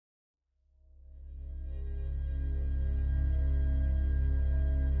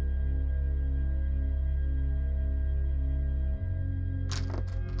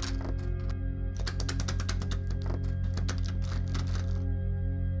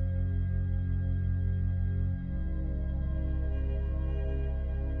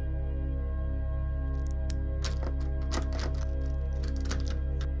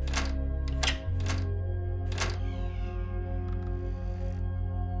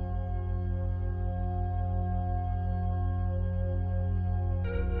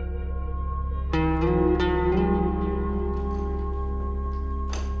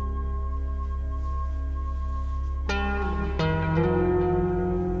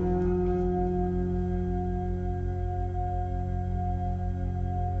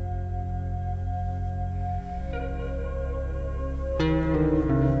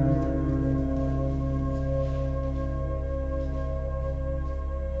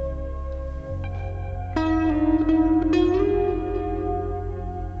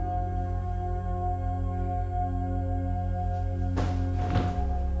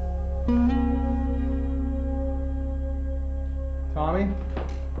Tommy?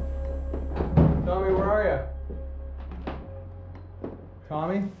 Tommy, where are you?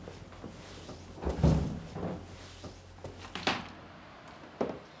 Tommy?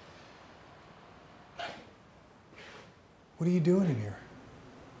 What are you doing in here?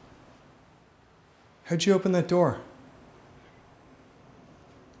 How'd you open that door?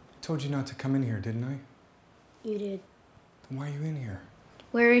 I told you not to come in here, didn't I? You did. Then why are you in here?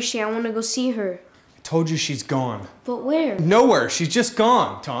 Where is she? I want to go see her. I told you she's gone. But where? Nowhere. She's just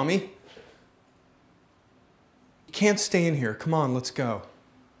gone, Tommy. You can't stay in here. Come on, let's go.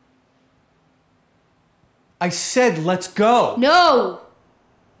 I said let's go. No!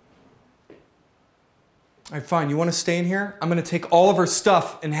 All right, fine. You want to stay in here? I'm going to take all of her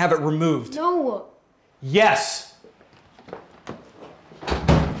stuff and have it removed. No! Yes!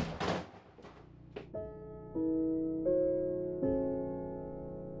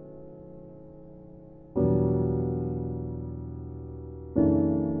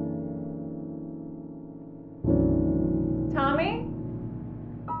 Tommy?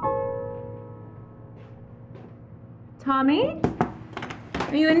 Tommy?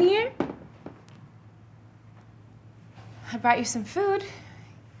 Are you in here? I brought you some food.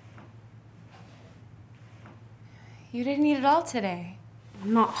 You didn't eat it all today.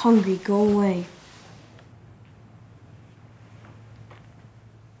 I'm not hungry. Go away.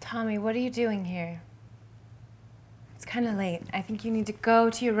 Tommy, what are you doing here? It's kind of late. I think you need to go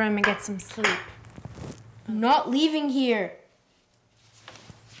to your room and get some sleep. I'm not leaving here.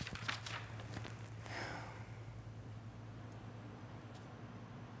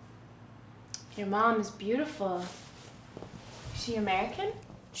 Your mom is beautiful. Is she American?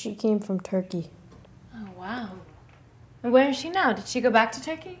 She came from Turkey. Oh, wow. And where is she now? Did she go back to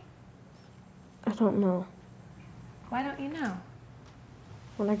Turkey? I don't know. Why don't you know?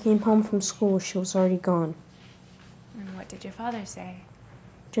 When I came home from school, she was already gone. And what did your father say?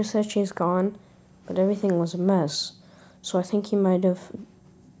 Just that she's gone, but everything was a mess. So I think he might have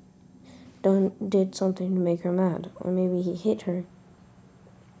did something to make her mad. Or maybe he hit her.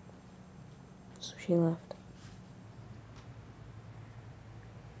 So she left.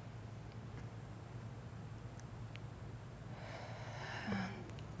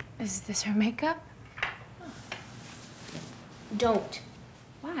 Is this her makeup? Don't.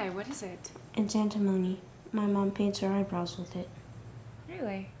 Why? What is it? It's antimony. My mom paints her eyebrows with it.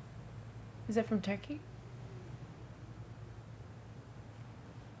 Really? Is it from Turkey?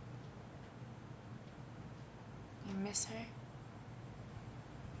 You miss her?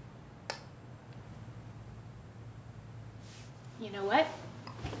 You know what?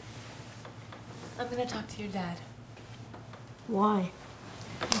 I'm gonna talk to your dad. Why?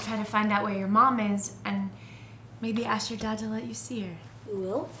 And try to find out where your mom is and maybe ask your dad to let you see her. You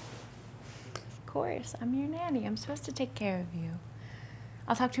will? Of course, I'm your nanny. I'm supposed to take care of you.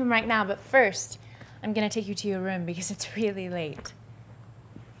 I'll talk to him right now, but first, I'm gonna take you to your room because it's really late.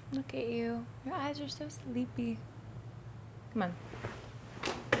 Look at you. Your eyes are so sleepy. Come on.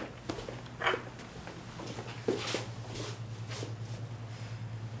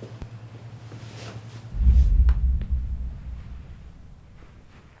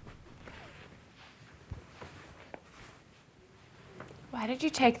 Why did you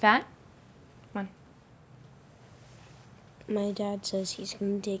take that? Come on. My dad says he's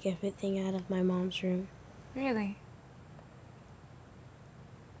going to take everything out of my mom's room. Really?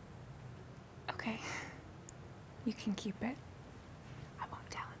 Okay. You can keep it. I won't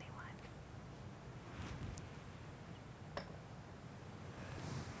tell anyone.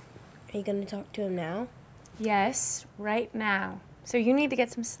 Are you going to talk to him now? Yes, right now. So you need to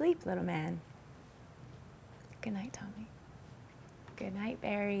get some sleep, little man. Good night, Tommy. Good night,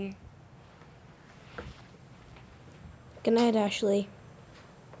 Barry. Good night, Ashley.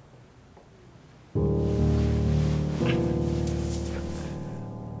 Tommy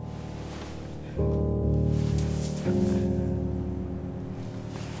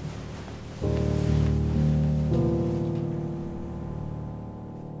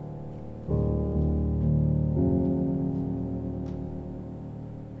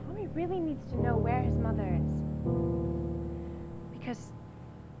really needs to know where his mother is. Because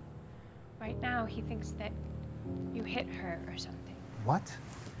right now he thinks that you hit her or something. What?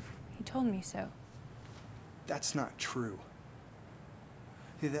 He told me so. That's not true.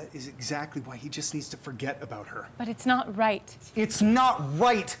 That is exactly why he just needs to forget about her. But it's not right. It's not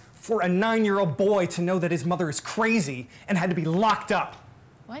right for a 9-year-old boy to know that his mother is crazy and had to be locked up.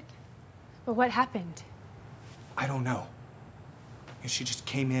 What? But what happened? I don't know. And she just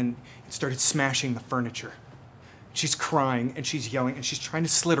came in and started smashing the furniture. She's crying and she's yelling and she's trying to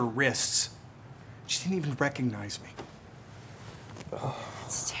slit her wrists. She didn't even recognize me.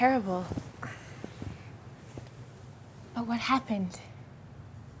 It's terrible. But what happened?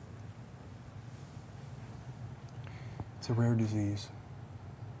 It's a rare disease.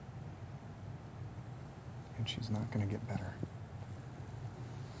 And she's not gonna get better.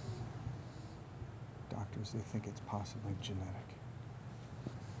 Doctors, they think it's possibly genetic.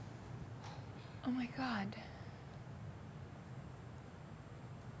 Oh my God.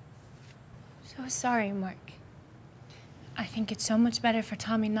 So sorry, Mark. I think it's so much better for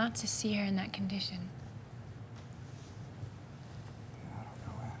Tommy not to see her in that condition. Yeah, I don't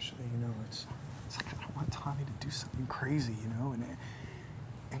know, Ashley. You know, it's like I don't want Tommy to do something crazy, you know, and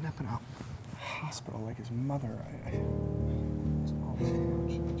end up in a hospital like his mother. It's all so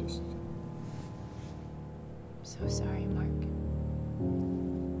much. I just. I'm so sorry, Mark.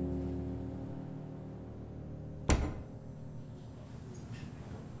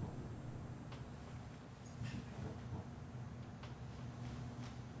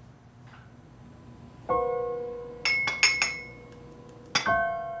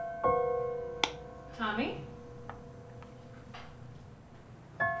 Tommy?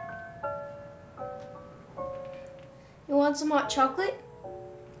 You want some hot chocolate?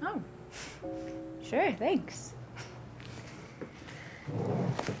 Oh, sure, thanks.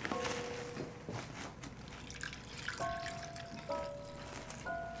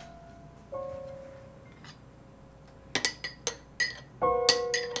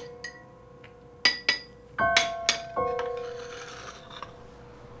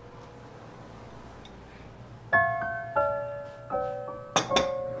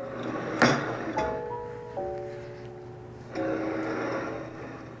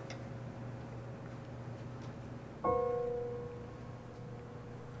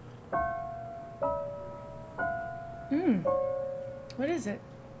 What is it?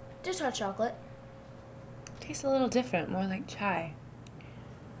 Just hot chocolate. Tastes a little different, more like chai.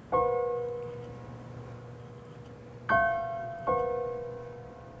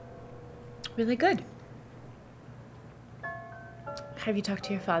 Really good. Have you talked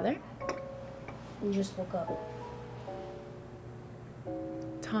to your father? You just woke up.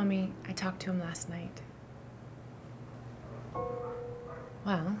 Tommy, I talked to him last night.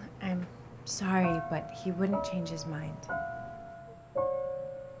 Well, I'm sorry, but he wouldn't change his mind.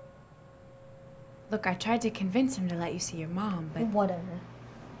 Look, I tried to convince him to let you see your mom, but... Whatever.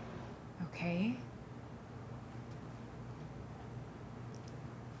 Okay.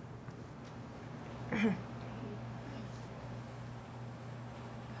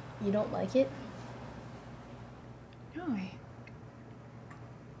 You don't like it? No,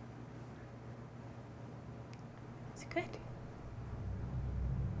 it's good.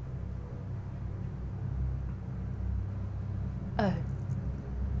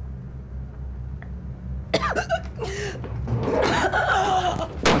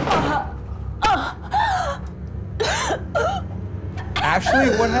 Ashley,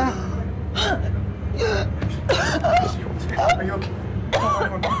 what happened? Are you okay?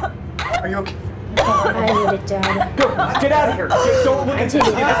 Are you okay? I did it, Dad. Go, get out of here. Don't look at me.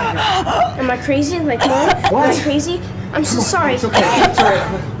 Get out of here. Am I crazy? Like, Mom? What? Am I crazy? I'm so sorry. It's okay. It's all right.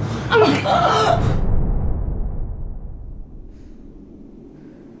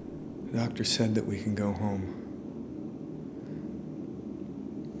 The doctor said that we can go home.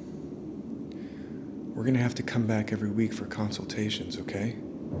 We're gonna have to come back every week for consultations, okay?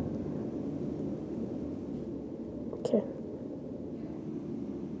 Okay.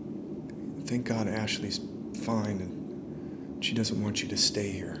 Thank God Ashley's fine and she doesn't want you to stay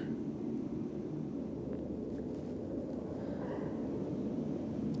here.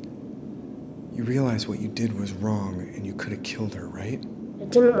 You realize what you did was wrong and you could have killed her, right? I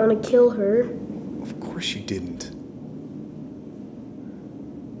didn't want to kill her. Of course you didn't.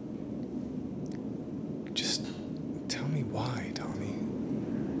 Just tell me why, Tommy.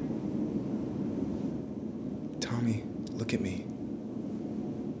 Tommy, look at me.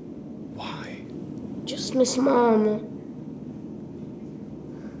 Why? Just miss Mom.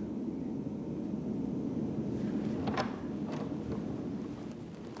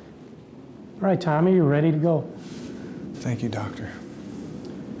 All right, Tommy, you're ready to go. Thank you, doctor.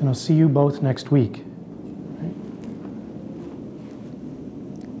 And I'll see you both next week. Right?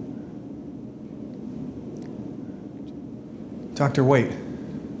 Doctor, wait.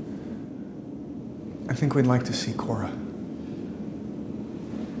 I think we'd like to see Cora.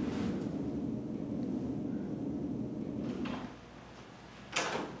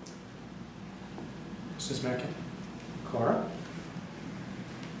 Mrs. Meken? Cora?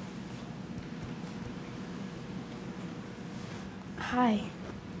 Hi.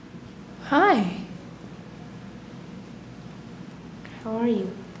 Hi. How are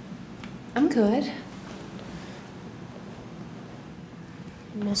you? I'm good.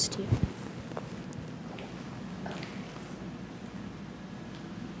 Missed you.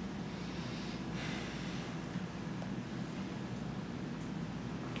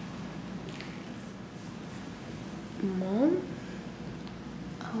 Mom?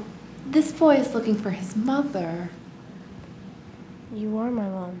 Oh, this boy is looking for his mother. You are my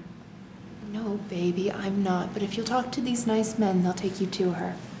mom. No, baby, I'm not. But if you'll talk to these nice men, they'll take you to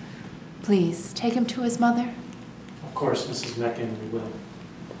her. Please, take him to his mother. Of course, Mrs. Meken, we will.